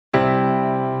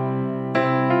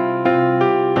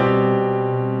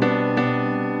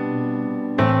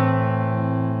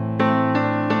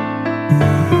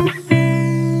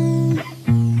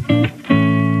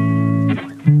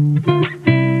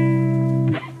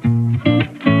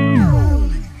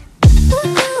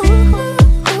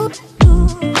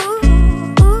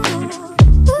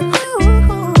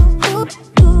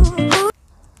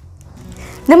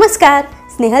नमस्कार,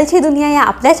 स्नेहलची दुनिया या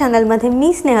आपल्या चॅनलमध्ये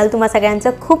मी स्नेहल तुम्हा सगळ्यांचं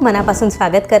खूप मनापासून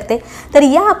स्वागत करते। तर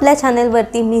या आपल्या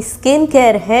चॅनलवरती मी skin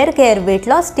care, hair care, weight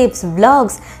loss tips,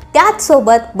 vlogs,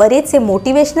 त्याचसोबत बरेचसे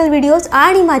मोटिवेशनल व्हिडिओज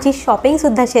आणि माझी शॉपिंग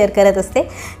सुद्धा शेअर करत असते।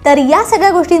 तर या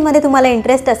सगळ्या गोष्टींमध्ये तुम्हाला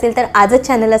इंटरेस्ट असेल तर आजच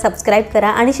चॅनलला सबस्क्राइब करा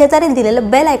आणि शेजारील दिलेलं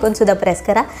बेल आयकॉन सुद्धा प्रेस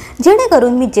करा,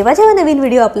 जेणेकरून मी जेव्हा नवीन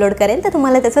व्हिडिओ अपलोड करेन तर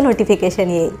तुम्हाला त्याचं नोटिफिकेशन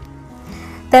येईल।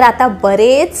 तर आता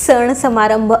बरेच सण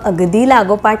समारंभ अगदी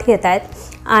लागोपाठ येत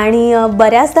आहेत आणि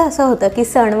बऱ्याचदा असं होतं की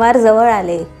सणवार जवळ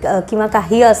आले किंवा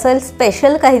काही असेल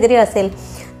स्पेशल काहीतरी असेल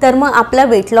तर मग आपल्या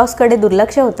वेट लॉसकडे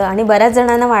दुर्लक्ष होतं आणि बऱ्याच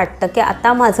जणांना वाटतं की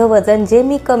आता माझं वजन जे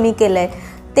मी कमी केलंय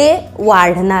ते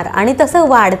वाढणार आणि तसं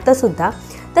वाढतं सुद्धा।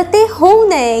 तर ते होऊ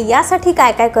नये यासाठी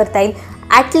काय काय करता येईल,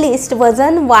 ॲटलिस्ट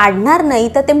वजन वाढणार नाही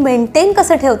तर ते मेंटेन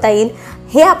कसं ठेवता येईल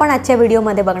हे आपण आजच्या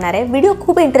व्हिडिओमध्ये बघणार आहे। व्हिडिओ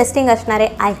खूप इंटरेस्टिंग असणार आहे।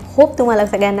 आय होप तुम्हाला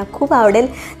सगळ्यांना खूप आवडेल,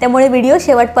 त्यामुळे व्हिडिओ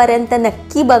शेवटपर्यंत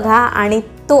नक्की बघा आणि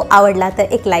तो आवडला तर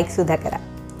एक लाईकसुद्धा करा।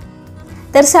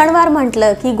 तर सणवार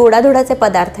म्हटलं की गोडाधोडाचे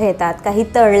पदार्थ येतात, काही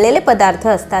तळलेले पदार्थ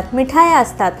असतात, मिठाया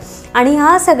असतात आणि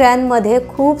ह्या सगळ्यांमध्ये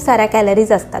खूप साऱ्या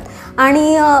कॅलरीज असतात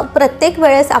आणि प्रत्येक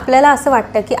वेळेस आपल्याला असं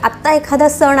वाटतं की आत्ता एखादा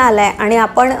सण आला आहे आणि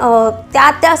आपण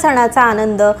त्या सणाचा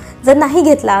आनंद जर नाही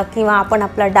घेतला किंवा आपण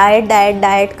आपला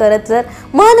डाएट करत जर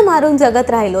मन मारून जगत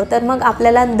राहिलो तर मग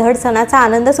आपल्याला धड सणाचा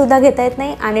आनंदसुद्धा घेता येत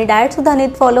नाही आणि डाएटसुद्धा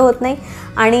नीट फॉलो होत नाही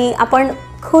आणि आपण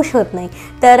खुश होत नाही।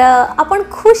 तर आपण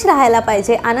खुश राहायला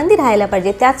पाहिजे, आनंदी राहायला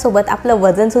पाहिजे, त्याचसोबत आपलं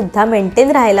वजनसुद्धा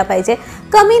मेंटेन राहायला पाहिजे,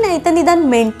 कमी नाही तर निदान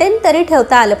मेंटेन तरी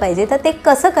ठेवता आलं पाहिजे। तर ते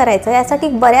कसं करायचं यासाठी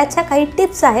बऱ्याचशा काही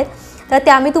टिप्स आहेत, तर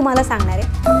त्या मी तुम्हाला सांगणार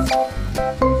आहे।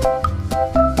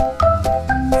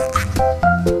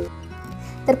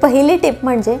 तर पहिली टिप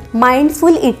म्हणजे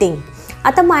माइंडफुल ईटिंग।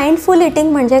 आता माइंडफुल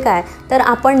ईटिंग म्हणजे काय, तर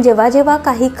आपण जेव्हा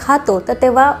काही खातो तर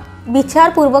तेव्हा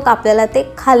विचारपूर्वक आपल्याला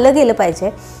ते खाल्लं गेलं पाहिजे।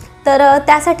 तर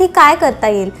त्यासाठी काय करता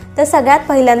येईल, तर सगळ्यात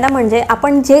पहिल्यांदा म्हणजे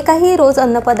आपण जे काही रोज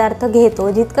अन्नपदार्थ घेतो,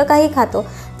 जितकं काही खातो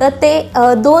तर ते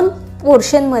दोन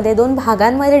पोर्शनमध्ये, दोन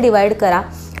भागांमध्ये डिवाइड करा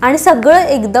आणि सगळं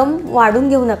एकदम वाढून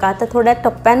घेऊ नका, तर थोड्या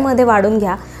टप्प्यांमध्ये वाढून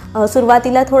घ्या।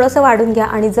 सुरुवातीला थोडंसं वाढून घ्या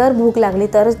आणि जर भूक लागली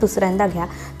तरच दुसऱ्यांदा घ्या।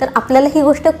 तर आपल्याला ही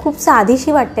गोष्ट खूप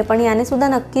साधीशी वाटते पण याने सुद्धा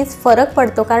नक्कीच फरक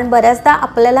पडतो, कारण बऱ्याचदा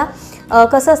आपल्याला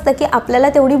कसं असतं की आपल्याला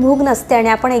तेवढी भूक नसते आणि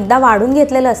आपण एकदा वाढून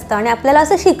घेतलेलं असतं आणि आपल्याला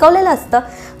असं शिकवलेलं असतं,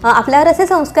 आपल्यावर असे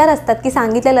संस्कार असतात की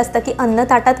सांगितलेलं असतं की अन्न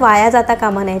ताटात वाया जाता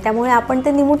कामा नये, त्यामुळे आपण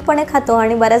ते निमूटपणे खातो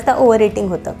आणि बऱ्याचदा ओव्हर ईटिंग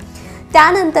होतं।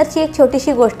 त्यानंतरची एक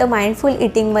छोटीशी गोष्ट माइंडफुल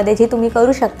ईटिंगमध्ये जी तुम्ही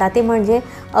करू शकता ते म्हणजे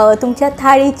तुमच्या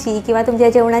थाळीची किंवा तुमच्या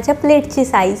जेवणाच्या प्लेटची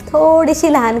साईज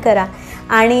थोडीशी लहान करा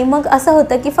आणि मग असं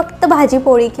होतं की फक्त भाजी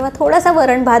पोळी किंवा थोडासा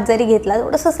वरण भात जरी घेतला,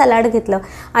 थोडंसं सलाड घेतलं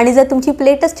आणि जर तुमची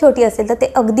प्लेटच छोटी असेल तर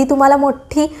ते अगदी तुम्हाला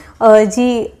मोठी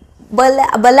जी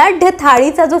बलाढ्य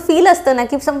थाळीचा जो फील असतो ना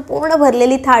की संपूर्ण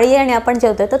भरलेली थाळी आहे आणि आपण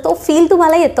जेवतो, तर तो फील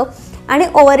तुम्हाला येतो आणि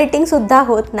ओव्हर ईटिंगसुद्धा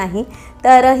होत नाही।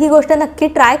 तर ही गोष्ट नक्की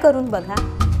ट्राय करून बघा।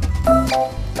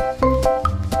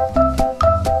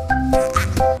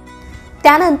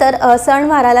 त्यानंतर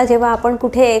सणवाराला जेव्हा आपण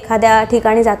कुठे एखाद्या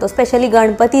ठिकाणी जातो, स्पेशली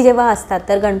गणपती जेव्हा असतात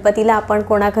तर गणपतीला आपण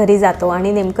कोणा घरी जातो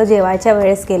आणि नेमकं जेवायच्या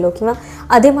वेळेस गेलो किंवा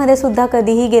अधेमध्ये सुद्धा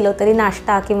कधीही गेलो तरी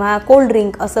नाश्ता किंवा कोल्ड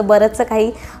ड्रिंक असं बरंचसं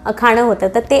काही खाणं होतं,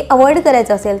 तर ते अवॉइड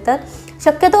करायचं असेल तर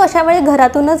शक्यतो अशा वेळी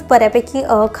घरातूनच बऱ्यापैकी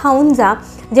खाऊन जा,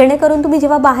 जेणेकरून तुम्ही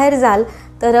जेव्हा बाहेर जाल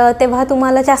तर तेव्हा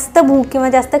तुम्हाला जास्त भूक किंवा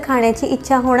जास्त खाण्याची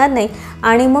इच्छा होणार नाही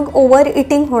आणि मग ओव्हर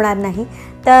ईटिंग होणार नाही।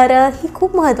 तर ही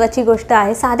खूप महत्त्वाची गोष्ट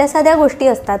आहे। साध्या गोष्टी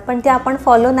असतात पण त्या आपण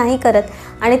फॉलो नाही करत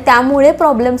आणि त्यामुळे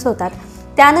प्रॉब्लेम्स होतात।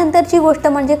 त्यानंतरची गोष्ट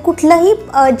म्हणजे कुठलंही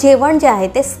जेवण जे आहे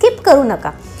ते स्किप करू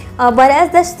नका।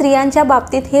 बऱ्याचदा स्त्रियांच्या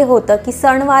बाबतीत हे होतं की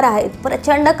सणवार आहेत,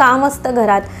 प्रचंड काम असतं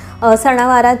घरात,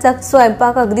 सणावाराचा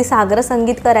स्वयंपाक अगदी सागर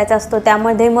संगीत करायचा असतो,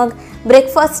 त्यामध्ये मग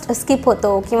ब्रेकफास्ट स्किप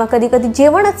होतो किंवा कधी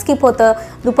जेवणच स्किप होतं,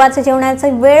 दुपारच्या जेवणाचा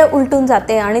वेळ उलटून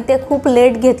जाते आणि ते खूप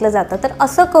लेट घेतलं जातं। तर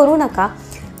असं करू नका।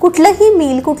 कुठलंही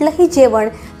मील, कुठलंही जेवण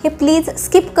हे प्लीज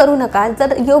स्किप करू नका।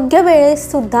 जर योग्य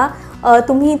वेळेसुद्धा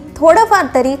तुम्ही थोडंफार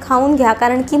तरी खाऊन घ्या,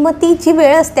 कारण की मग ती जी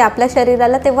वेळ असते आपल्या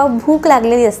शरीराला तेव्हा भूक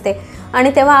लागलेली असते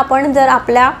आणि तेव्हा आपण जर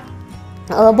आपल्या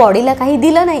बॉडीला काही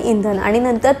दिलं नाही इंधन आणि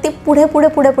नंतर ते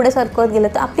पुढे सरकत गेलं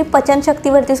तर आपली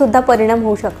पचनशक्तीवरती सुद्धा परिणाम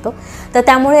होऊ शकतो। तर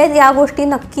त्यामुळे या गोष्टी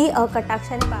नक्की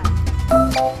कटाक्षाने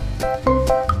पाळा।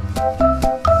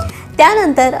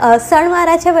 त्यानंतर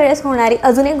सणवाराच्या वेळेस होणारी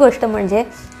अजून एक गोष्ट म्हणजे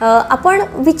आपण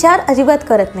विचार अजिबात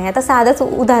करत नाही। आता साधंच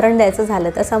उदाहरण द्यायचं झालं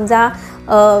तर समजा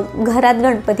घरात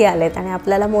गणपती आलेत आणि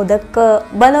आपल्याला मोदक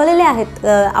बनवलेले आहेत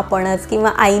आपणच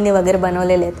किंवा आईने वगैरे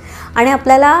बनवलेले आहेत आणि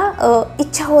आपल्याला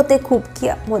इच्छा होते खूप की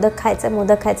मोदक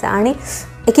खायचं आणि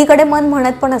एकीकडे मन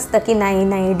म्हणत पण असतं की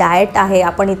नाही डाएट आहे,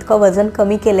 आपण इतकं वजन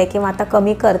कमी केलं किंवा आता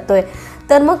कमी करतोय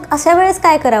तर मग अशा वेळेस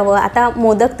काय करावं? आता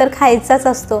मोदक तर खायचाच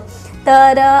असतो,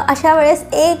 तर अशा वेळेस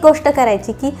एक गोष्ट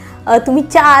करायची की तुम्ही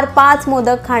 4-5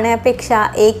 मोदक खाण्यापेक्षा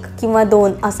 1 किंवा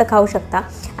 2 असं खाऊ शकता.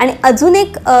 आणि अजून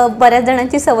एक बऱ्याच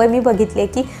जणांची सवय मी बघितली आहे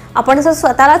की आपण असं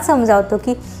स्वतःलाच समजावतो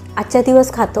की आजच्या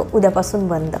दिवस खातो, उद्यापासून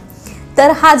बंद.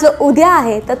 तर हा जो उद्या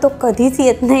आहे तर तो कधीच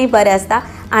येत नाही बऱ्याचदा.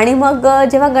 आणि मग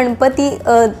जेव्हा गणपती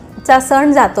चा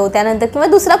सण जातो त्यानंतर किंवा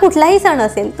दुसरा कुठलाही सण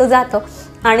असेल तो जातो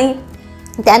आणि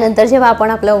त्यानंतर जेव्हा आपण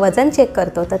आपलं वजन चेक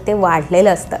करतो तर ते वाढलेलं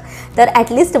असतं. तर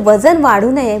ॲटलिस्ट वजन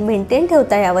वाढू नये, मेंटेन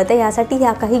ठेवता यावं, तर यासाठी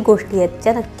ह्या काही गोष्टी आहेत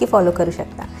ज्या नक्की फॉलो करू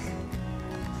शकता.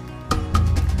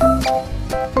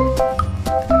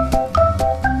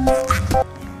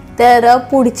 तर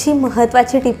पुढची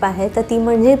महत्त्वाची टिप आहे तर ती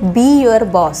म्हणजे बी युअर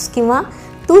बॉस, किंवा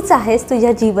तूच आहेस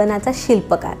तुझ्या जीवनाचा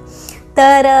शिल्पकार.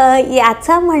 तर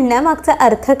याचा म्हणण्यामागचा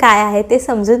अर्थ काय आहे ते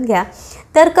समजून घ्या.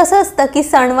 तर कसं असतं की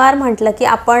सणवार म्हटलं की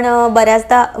आपण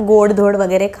बऱ्याचदा गोडधोड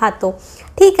वगैरे खातो.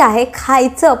 ठीक आहे,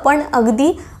 खायचं, पण अगदी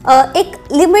एक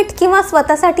लिमिट किंवा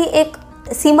स्वतःसाठी एक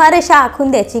सीमारेषा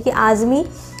आखून द्यायची की आज मी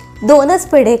 2च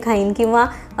पेढे खाईन. किंवा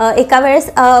एका वेळेस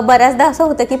बऱ्याचदा असं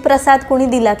होतं की प्रसाद कोणी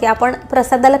दिला की आपण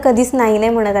प्रसादाला कधीच नाही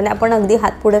म्हणत आणि आपण अगदी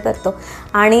हात पुढे करतो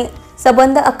आणि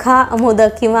सबंध अख्खा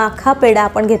मोदक किंवा अख्खा पेढा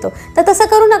आपण घेतो. तर तसं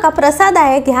करू नका. प्रसाद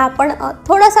आहे, घ्या, आपण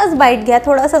थोडासाच बाईट घ्या,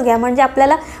 थोडंसंच घ्या, म्हणजे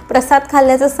आपल्याला प्रसाद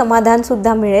खाल्ल्याचं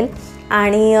समाधानसुद्धा मिळेल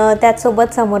आणि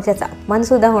त्याचसोबत समोरच्याचा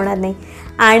अपमानसुद्धा होणार नाही.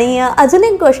 आणि अजून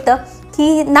एक गोष्ट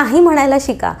की नाही म्हणायला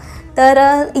शिका. तर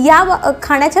या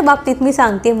खाण्याच्या बाबतीत मी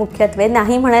सांगते मुख्यत्वे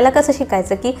नाही म्हणायला कसं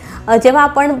शिकायचं की जेव्हा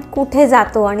आपण कुठे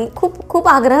जातो आणि खूप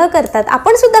आग्रह करतात,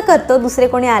 आपण सुद्धा करतो, दुसरे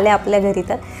कोणी आले आपल्या घरी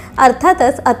तर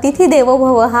अर्थातच अतिथी देवो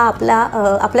भव हा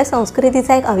आपल्या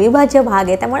संस्कृतीचा एक अविभाज्य भाग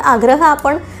आहे. त्यामुळे आग्रह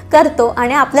आपण करतो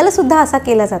आणि आपल्यालासुद्धा असा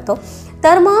केला जातो.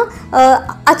 तर मग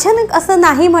अचानक असं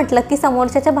नाही म्हटलं की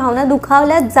समोरच्याच्या भावना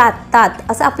दुखावल्या जातात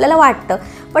असं आपल्याला वाटतं,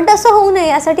 पण तसं होऊ नये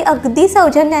यासाठी अगदी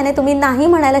सौजन्याने तुम्ही नाही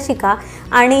म्हणायला शिका.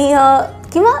 आणि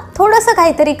किंवा थोडंसं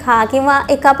काहीतरी खा किंवा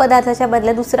एका पदार्थाच्या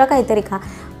बदल्यात दुसरं काहीतरी खा.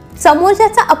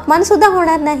 समोरच्याचा अपमानसुद्धा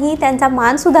होणार नाही, त्यांचा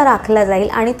मानसुद्धा राखला जाईल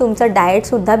आणि तुमचं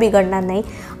डाएटसुद्धा बिघडणार नाही.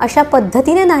 अशा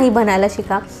पद्धतीने नाही बनायला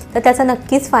शिका, तर त्याचा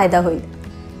नक्कीच फायदा होईल.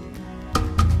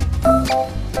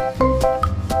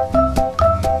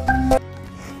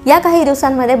 या काही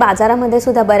दिवसांमध्ये बाजारामध्ये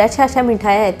सुद्धा बऱ्याचशा अशा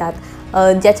मिठाया येतात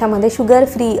ज्याच्यामध्ये शुगर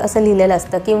फ्री असं लिहिलेलं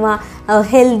असतं किंवा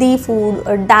हेल्दी फूड,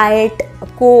 डाएट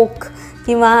कोक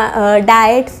किंवा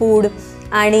डाएट फूड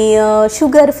आणि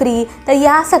शुगर फ्री. तर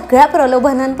या सगळ्या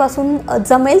प्रलोभनांपासून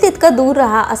जमेल तितकं दूर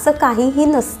राहा, असं काहीही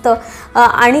नसतं.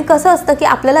 आणि कसं असतं की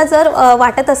आपल्याला जर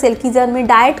वाटत असेल की जर मी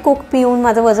डाएट कोक पिऊन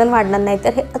माझं वजन वाढणार नाही, तर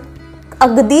हे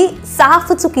अगदी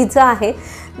साफ चुकीचं आहे.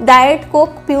 डाएट कोक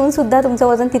पिऊनसुद्धा तुमचं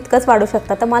वजन तितकंच वाढू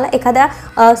शकतं. तर मला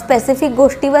एखाद्या स्पेसिफिक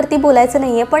गोष्टीवरती बोलायचं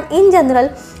नाही आहे, पण इन जनरल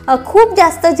खूप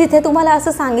जास्त जिथे तुम्हाला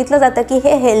असं सांगितलं जातं की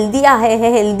हे हेल्दी आहे, हे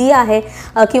हेल्दी आहे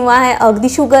किंवा हे अगदी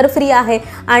शुगर फ्री आहे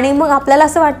आणि मग आपल्याला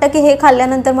असं वाटतं की हे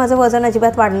खाल्ल्यानंतर माझं वजन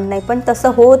अजिबात वाढलं नाही, पण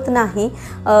तसं होत नाही.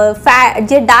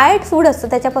 जे डाएट फूड असतं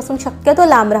त्याच्यापासून शक्यतो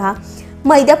लांब राहा.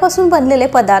 मैद्यापासून बनलेले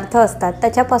पदार्थ असतात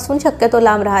त्याच्यापासून शक्यतो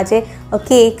लांब राहा. जे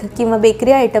केक किंवा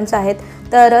बेकरी आयटम्स आहेत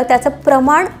तर त्याचं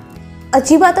प्रमाण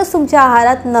अजिबातच तुमच्या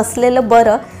आहारात नसलेलं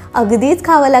बरं. अगदीच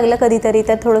खावं लागलं कधीतरी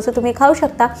तर थोडंसं तुम्ही खाऊ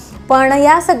शकता, पण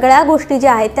या सगळ्या गोष्टी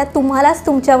ज्या आहेत त्या तुम्हालाच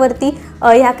तुमच्यावरती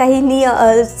ह्या काही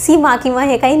सीमा किंवा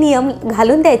हे काही नियम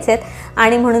घालून द्यायचे आहेत.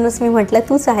 आणि म्हणूनच मी म्हटलं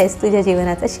तूच आहेस तुझ्या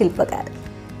जीवनाचा शिल्पकार.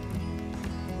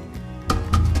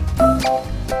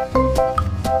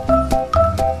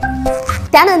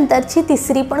 त्यानंतरची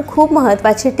तिसरी पण खूप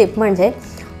महत्त्वाची टिप म्हणजे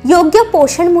योग्य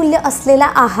पोषण मूल्य असलेला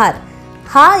आहार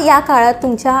हा या काळात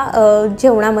तुमच्या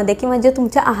जेवणामध्ये किंवा जे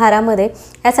तुमच्या आहारामध्ये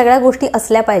या सगळ्या गोष्टी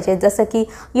असल्या पाहिजेत. जसं की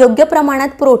योग्य प्रमाणात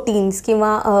प्रोटीन्स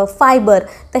किंवा फायबर.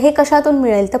 तर हे कशातून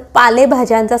मिळेल? तर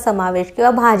पालेभाज्यांचा समावेश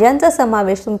किंवा भाज्यांचा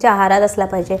समावेश तुमच्या आहारात असला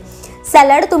पाहिजे.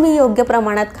 सॅलड तुम्ही योग्य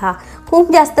प्रमाणात खा.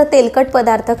 खूप जास्त तेलकट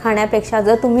पदार्थ खाण्यापेक्षा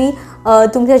जर तुम्ही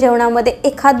तुमच्या जेवणामध्ये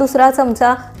एखाद दुसरा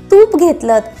चमचा तूप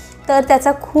घेतलं तर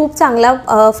त्याचा खूप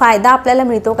चांगला फायदा आपल्याला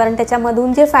मिळतो, कारण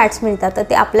त्याच्यामधून जे फॅट्स मिळतात तर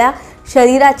ते आपल्या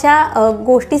शरीराच्या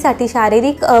गोष्टीसाठी,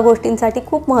 शारीरिक गोष्टींसाठी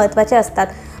खूप महत्त्वाचे असतात.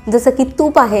 जसं की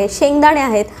तूप आहे, शेंगदाणे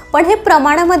आहेत, पण हे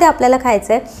प्रमाणामध्ये आपल्याला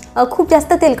खायचं आहे. खूप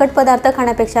जास्त तेलकट पदार्थ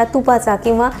खाण्यापेक्षा तुपाचा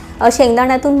किंवा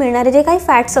शेंगदाण्यातून मिळणारे जे काही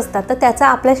फॅट्स असतात तर त्याचा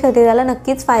आपल्या शरीराला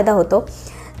नक्कीच फायदा होतो.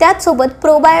 त्याचसोबत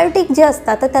प्रोबायोटिक जे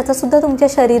असतात तर त्याचासुद्धा तुमच्या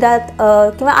शरीरात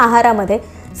किंवा आहारामध्ये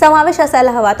समावेश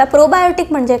असायला हवा. आता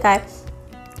प्रोबायोटिक म्हणजे काय?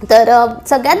 तर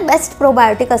सगळ्यात बेस्ट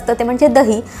प्रोबायोटिक असतं ते म्हणजे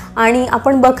दही. आणि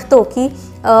आपण बघतो की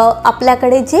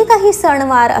आपल्याकडे जे काही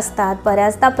सणवार असतात,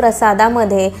 बऱ्याचदा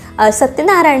प्रसादामध्ये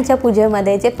सत्यनारायणच्या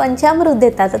पूजेमध्ये जे पंचामृत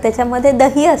देतात तर त्याच्यामध्ये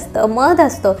दही असतं, मध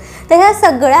असतं. तर ह्या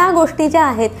सगळ्या गोष्टी ज्या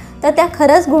आहेत तर त्या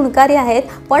खरंच गुणकारी आहेत,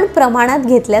 पण प्रमाणात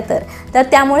घेतल्या तर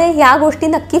त्यामुळे ह्या गोष्टी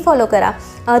नक्की फॉलो करा.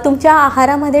 तुमच्या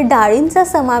आहारामध्ये डाळींचा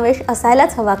समावेश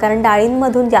असायलाच हवा, कारण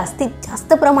डाळींमधून जास्तीत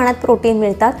जास्त प्रमाणात प्रोटीन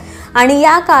मिळतात. आणि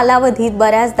या कालावधीत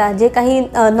बऱ्याचदा जे काही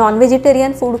नॉन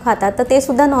व्हेजिटेरियन फूड खातात तर ते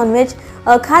सुद्धा नॉनव्हेज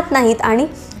खात नाहीत. आणि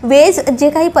व्हेज जे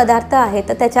काही पदार्थ आहेत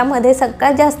तर त्याच्यामध्ये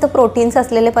सगळ्यात जास्त प्रोटीन्स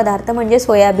असलेले पदार्थ म्हणजे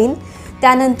सोयाबीन,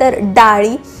 त्यानंतर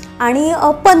डाळी आणि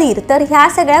पनीर. तर ह्या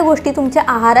सगळ्या गोष्टी तुमच्या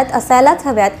आहारात असायलाच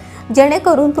हव्यात,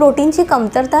 जेणेकरून प्रोटीनची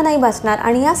कमतरता नाही भासणार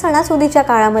आणि या सणासुदीच्या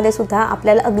काळामध्ये सुद्धा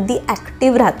आपल्याला अगदी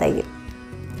ॲक्टिव्ह राहता येईल.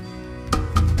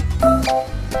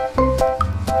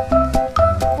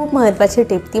 खूप महत्त्वाची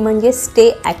टिप ती म्हणजे स्टे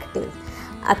ॲक्टिव्ह.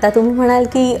 आता तुम्ही म्हणाल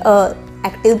की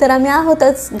ॲक्टिव्ह तर आम्ही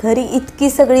आहोतच, घरी इतकी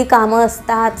सगळी कामं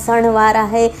असतात, सणवार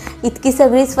आहे, इतकी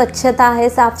सगळी स्वच्छता आहे,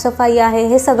 साफसफाई आहे,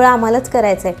 हे सगळं आम्हालाच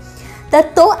करायचं आहे. तर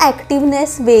तो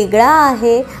ॲक्टिवनेस वेगळा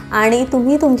आहे आणि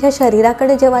तुम्ही तुमच्या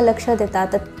शरीराकडे जेव्हा लक्ष देता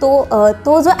तर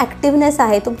तो जो ॲक्टिवनेस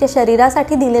आहे, तुमच्या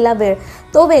शरीरासाठी दिलेला वेळ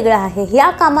तो वेगळा आहे. ह्या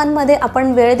कामांमध्ये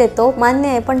आपण वेळ देतो, मान्य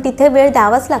आहे, पण तिथे वेळ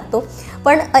द्यावाच लागतो.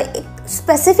 पण एक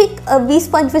स्पेसिफिक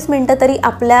 20-25 मिनटं तरी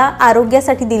आपल्या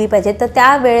आरोग्यासाठी दिली पाहिजे. तर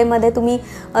त्या वेळेमध्ये तुम्ही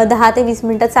 10 ते 20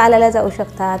 मिनटं चालायला जाऊ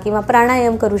शकता किंवा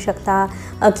प्राणायाम करू शकता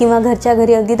किंवा घरच्या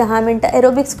घरी अगदी 10 मिनटं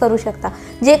एरोबिक्स करू शकता.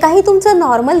 जे काही तुमचं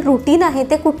नॉर्मल रुटीन आहे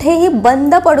ते कुठेही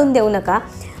बंद पडून देऊ नका,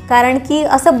 कारण की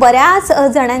असं बऱ्याच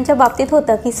जणांच्या बाबतीत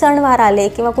होतं की सणवार आले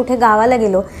किंवा कुठे गावाला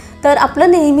गेलो तर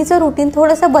आपलं नेहमीचं रुटीन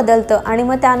थोडंसं बदलतं आणि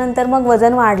मग त्यानंतर मग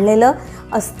वजन वाढलेलं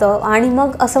असतं आणि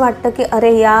मग असं वाटतं की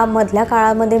अरे या मधल्या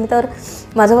काळामध्ये तर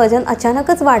माझं वजन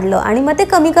अचानकच वाढलं आणि मग ते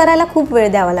कमी करायला खूप वेळ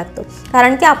द्यावा लागतो.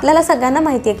 कारण की आपल्याला सगळ्यांना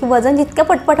माहिती आहे की वजन जितक्या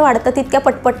पटपट वाढतं तितक्या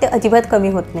पटपट ते अजिबात कमी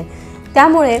होत नाही.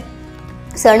 त्यामुळे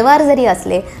सणवार जरी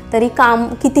असले तरी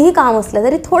कितीही काम असलं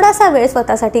तरी थोडासा वेळ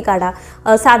स्वतःसाठी काढा.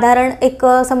 साधारण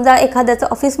समजा एखाद्याचं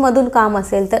ऑफिसमधून काम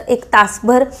असेल तर 1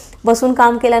 तासभर बसून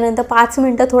काम केल्यानंतर 5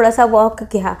 मिनटं थोडासा वॉक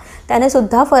घ्या, त्याने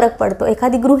सुद्धा फरक पडतो.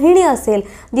 एखादी गृहिणी असेल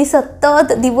जी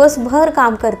सतत दिवसभर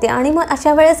काम करते आणि मग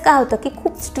अशा वेळेस काय होतं की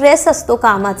खूप स्ट्रेस असतो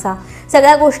कामाचा,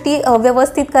 सगळ्या गोष्टी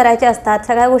व्यवस्थित करायच्या असतात,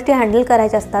 सगळ्या गोष्टी हँडल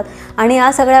करायच्या असतात आणि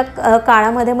या सगळ्या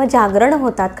काळामध्ये मग जागरण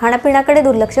होतात, खाण्यापिण्याकडे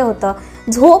दुर्लक्ष होतं,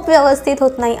 झोप व्यवस्थित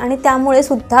होत नाही आणि त्यामुळे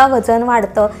सुद्धा वजन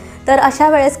वाढतं. तर अशा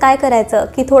वेळेस काय करायचं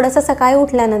की थोडंसं सकाळी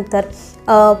उठल्यानंतर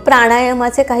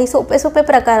प्राणायामाचे काही सोपे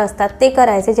प्रकार असतात ते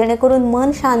करायचे, जेणेकरून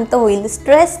मन शांत होईल,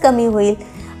 स्ट्रेस कमी होईल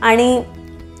आणि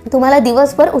तुम्हाला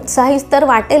दिवसभर उत्साही तर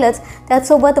वाटेलच,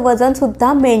 त्याचसोबत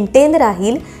वजनसुद्धा मेंटेन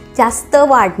राहील, जास्त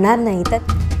वाढणार नाही. तर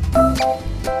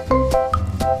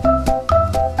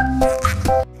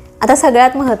आता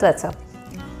सगळ्यात महत्त्वाचं,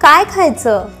 काय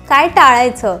खायचं, काय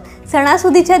टाळायचं.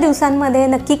 सणासुदीच्या दिवसांमध्ये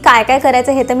नक्की काय काय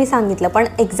करायचं हे तर मी सांगितलं, पण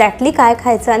एक्झॅक्टली काय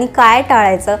खायचं आणि काय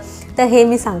टाळायचं तर हे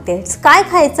मी सांगते. काय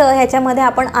खायचं ह्याच्यामध्ये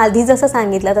आपण आधी जसं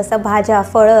सांगितलं तसं भाज्या,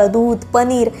 फळं, दूध,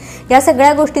 पनीर या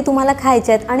सगळ्या गोष्टी तुम्हाला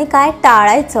खायच्या आहेत. आणि काय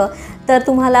टाळायचं तर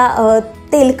तुम्हाला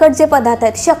तेलकट जे पदार्थ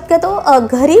आहेत, शक्यतो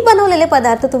घरी बनवलेले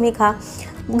पदार्थ तुम्ही खा.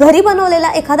 घरी बनवलेला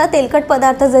एखादा तेलकट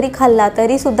पदार्थ जरी खाल्ला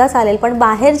तरी सुद्धा चालेल, पण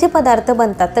बाहेर जे पदार्थ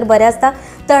बनतात तर बऱ्याचदा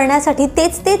तळण्यासाठी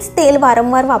तेच तेल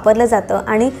वारंवार वापरलं जातं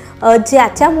आणि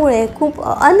ज्याच्यामुळे खूप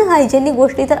अनहायजेनिक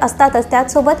गोष्टी तर असतातच,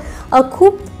 त्याचसोबत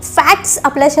खूप फॅट्स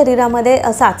आपल्या शरीरामध्ये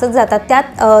साचत जातात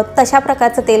त्यात तशा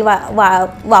प्रकारचं तेल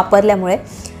वापरल्यामुळे.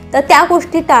 तर त्या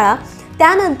गोष्टी टाळा.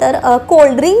 त्यानंतर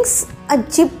कोल्ड्रिंक्स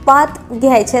अजिबात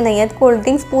घ्यायचे नाही आहेत,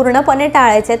 कोल्ड्रिंक्स पूर्णपणे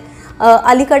टाळायचे आहेत.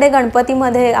 अलीकडे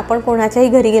गणपतीमध्ये आपण कोणाच्याही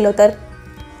घरी गेलो तर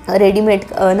रेडीमेड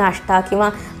नाश्ता किंवा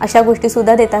अशा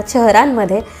गोष्टीसुद्धा देतात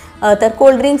शहरांमध्ये. तर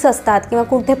कोल्ड्रिंक्स असतात किंवा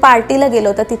कुठे पार्टीला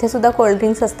गेलो तर तिथेसुद्धा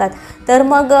कोल्ड्रिंक्स असतात. तर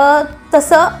मग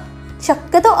तसं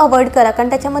शक्यतो अवॉइड करा, कारण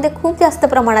त्याच्यामध्ये खूप जास्त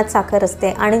प्रमाणात साखर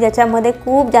असते आणि त्याच्यामध्ये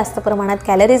खूप जास्त प्रमाणात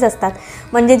कॅलरीज असतात.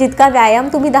 म्हणजे जितका व्यायाम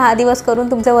तुम्ही 10 दिवस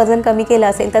करून तुमचं वजन कमी केलं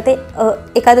असेल तर ते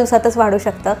एका दिवसातच वाढू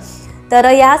शकतं. तर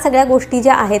या सगळ्या गोष्टी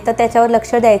ज्या आहेत तर त्याच्यावर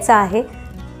लक्ष द्यायचं आहे.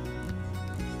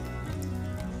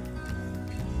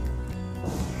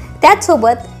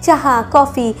 त्याचसोबत चहा,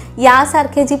 कॉफी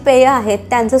यासारखे जी पेय आहेत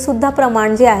त्यांचंसुद्धा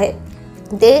प्रमाण जे आहे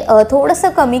ते थोडंसं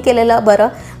कमी केलेलं बरं,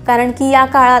 कारण की या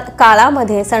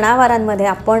काळामध्ये सणावारांमध्ये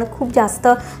आपण खूप जास्त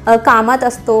कामात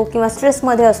असतो किंवा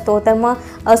स्ट्रेसमध्ये असतो. तर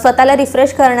मग स्वतःला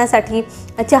रिफ्रेश करण्यासाठी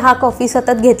चहा, कॉफी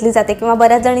सतत घेतली जाते किंवा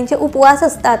बऱ्याच जणींचे उपवास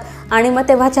असतात आणि मग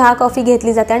तेव्हा चहा, कॉफी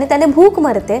घेतली जाते आणि त्याने भूक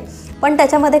मरते, पण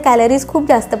त्याच्यामध्ये कॅलरीज खूप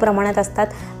जास्त प्रमाणात असतात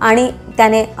आणि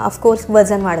त्याने ऑफकोर्स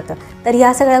वजन वाढतं. तर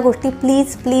ह्या सगळ्या गोष्टी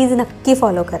प्लीज नक्की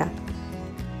फॉलो करा.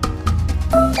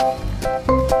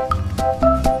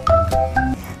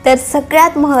 तर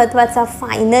सगळ्यात महत्त्वाचा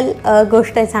फायनल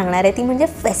गोष्ट सांगणार आहे ती म्हणजे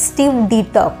फेस्टिव्ह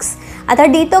डिटॉक्स. आता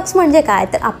डिटॉक्स म्हणजे काय,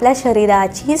 तर आपल्या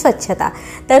शरीराची स्वच्छता.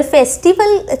 तर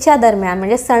फेस्टिवलच्या दरम्यान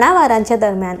म्हणजे सणावारांच्या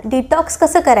दरम्यान डिटॉक्स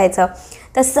कसं करायचं,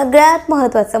 तर सगळ्यात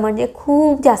महत्त्वाचं म्हणजे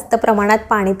खूप जास्त प्रमाणात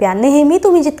पाणी प्या. नेहमी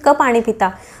तुम्ही जितकं पाणी पिता,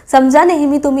 समजा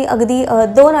नेहमी तुम्ही अगदी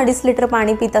 2-2.5 लिटर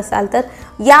पाणी पित असाल तर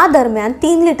या दरम्यान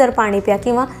 3 लिटर पाणी प्या,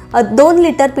 किंवा 2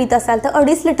 लिटर पित असाल तर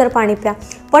 2.5 लिटर पाणी प्या.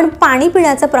 पण पाणी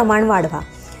पिण्याचं प्रमाण वाढवा.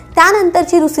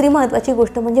 त्यानंतरची दुसरी महत्त्वाची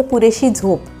गोष्ट म्हणजे पुरेशी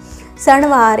झोप.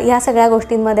 सणवार या सगळ्या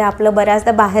गोष्टींमध्ये आपलं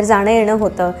बऱ्याचदा बाहेर जाणं येणं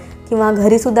होतं, किंवा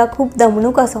घरीसुद्धा खूप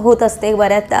दमणूक होत असते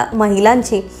बऱ्याचदा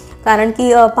महिलांची, कारण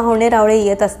की पाहुणे रावळे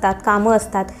येत असतात, कामं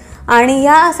असतात, आणि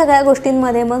या सगळ्या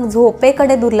गोष्टींमध्ये मग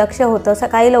झोपेकडे दुर्लक्ष होतं.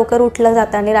 सकाळी लवकर उठलं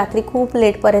जातं आणि रात्री खूप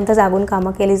लेटपर्यंत जागून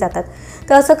कामं केली जातात.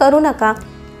 तर असं करू नका.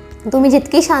 तुम्ही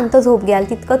जितकी शांत झोप घ्याल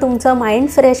तितकं तुमचं माइंड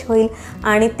फ्रेश होईल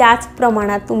आणि त्याच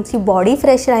प्रमाणात तुमची बॉडी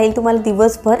फ्रेश राहील, तुम्हाला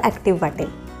दिवसभर ॲक्टिव्ह वाटेल.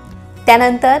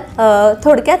 त्यानंतर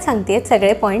थोडक्यात सांगते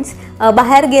सगळे पॉईंट्स.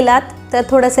 बाहेर गेलात तर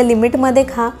थोडंसं लिमिटमध्ये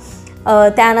खा.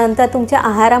 त्यानंतर तुमच्या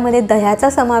आहारामध्ये दह्याचा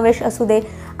समावेश असू दे.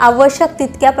 आवश्यक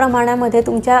तितक्या प्रमाणामध्ये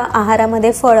तुमच्या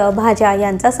आहारामध्ये फळं भाज्या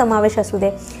यांचा समावेश असू दे.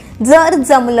 जर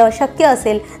जमलं शक्य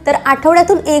असेल तर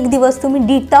आठवड्यातून 1 दिवस तुम्ही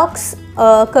डिटॉक्स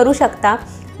करू शकता.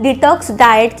 डिटॉक्स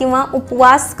डाएट किंवा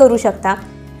उपवास करू शकता.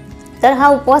 तर हा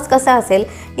उपवास कसा असेल,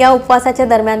 या उपवासाच्या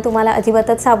दरम्यान तुम्हाला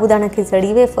अजिबातच साबुदाणा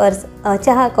खिचडी, वेफर्स,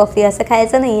 चहा, कॉफी असं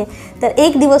खायचं नाही आहे. तर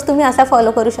 1 दिवस तुम्ही असा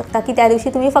फॉलो करू शकता की त्या दिवशी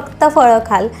तुम्ही फक्त फळं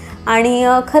खाल, आणि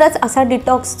खरंच असा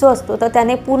डिटॉक्स जो असतो तर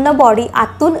त्याने पूर्ण बॉडी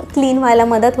आतून क्लीन व्हायला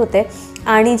मदत होते,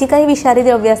 आणि जी काही विषारी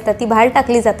द्रव्य असतात ती बाहेर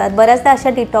टाकली जातात. बऱ्याचदा अशा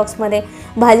डिटॉक्समध्ये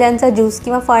भाज्यांचा ज्यूस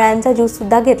किंवा फळांचा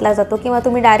ज्यूससुद्धा घेतला जातो, किंवा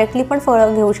तुम्ही डायरेक्टली पण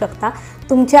फळं घेऊ शकता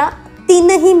तुमच्या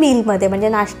 3ही मीलमध्ये, म्हणजे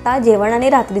नाश्ता, जेवण आणि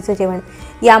रात्रीचं जेवण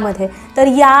यामध्ये. तर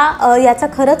याचा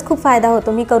खरंच खूप फायदा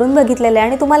होतो. मी करून बघितलेलं आहे,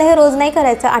 आणि तुम्हाला हे रोज नाही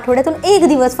करायचं, आठवड्यातून 1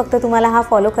 दिवस फक्त तुम्हाला हा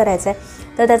फॉलो करायचा आहे.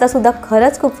 तर त्याचासुद्धा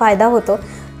खरंच खूप फायदा होतो.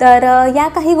 तर या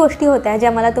काही गोष्टी होत्या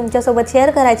ज्या मला तुमच्यासोबत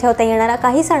शेअर करायच्या होत्या येणाऱ्या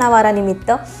काही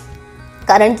सणावारानिमित्त.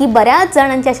 कारण की बऱ्याच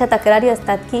जणांच्या अशा तक्रारी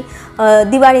असतात की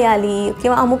दिवाळी आली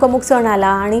किंवा अमुक सण आला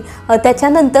आणि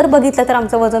त्याच्यानंतर बघितलं तर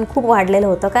आमचं वजन खूप वाढलेलं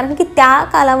होतं, कारण की त्या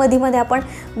कालावधीमध्ये आपण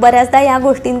बऱ्याचदा या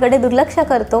गोष्टींकडे दुर्लक्ष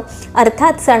करतो.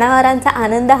 अर्थात सणावारांचा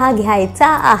आनंद हा घ्यायचा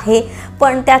आहे,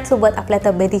 पण त्याचसोबत आपल्या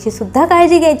तब्येतीची सुद्धा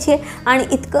काळजी घ्यायची आहे. आणि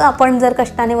इतकं आपण जर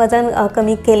कष्टाने वजन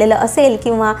कमी केलेलं असेल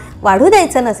किंवा वाढू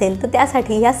द्यायचं नसेल तर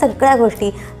त्यासाठी या सगळ्या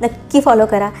गोष्टी नक्की फॉलो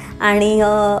करा. आणि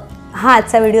हा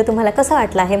आजचा व्हिडिओ तुम्हाला कसा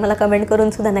वाटला हे मला कमेंट करून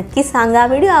सुद्धा नक्की सांगा.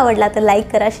 व्हिडिओ आवडला तर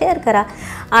लाईक करा, शेअर करा,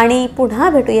 आणि पुन्हा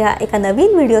भेटूया एका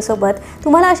नवीन व्हिडिओसोबत.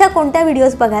 तुम्हाला अशा कोणत्या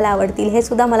व्हिडिओज बघायला आवडतील हे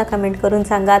सुद्धा मला कमेंट करून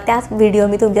सांगा. त्याच व्हिडिओ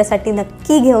मी तुमच्यासाठी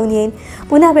नक्की घेऊन येईन.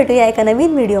 पुन्हा भेटूया एका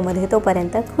नवीन व्हिडिओमध्ये.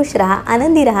 तोपर्यंत खुश राहा,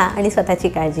 आनंदी राहा आणि स्वतःची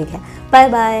काळजी घ्या. Bye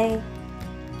bye.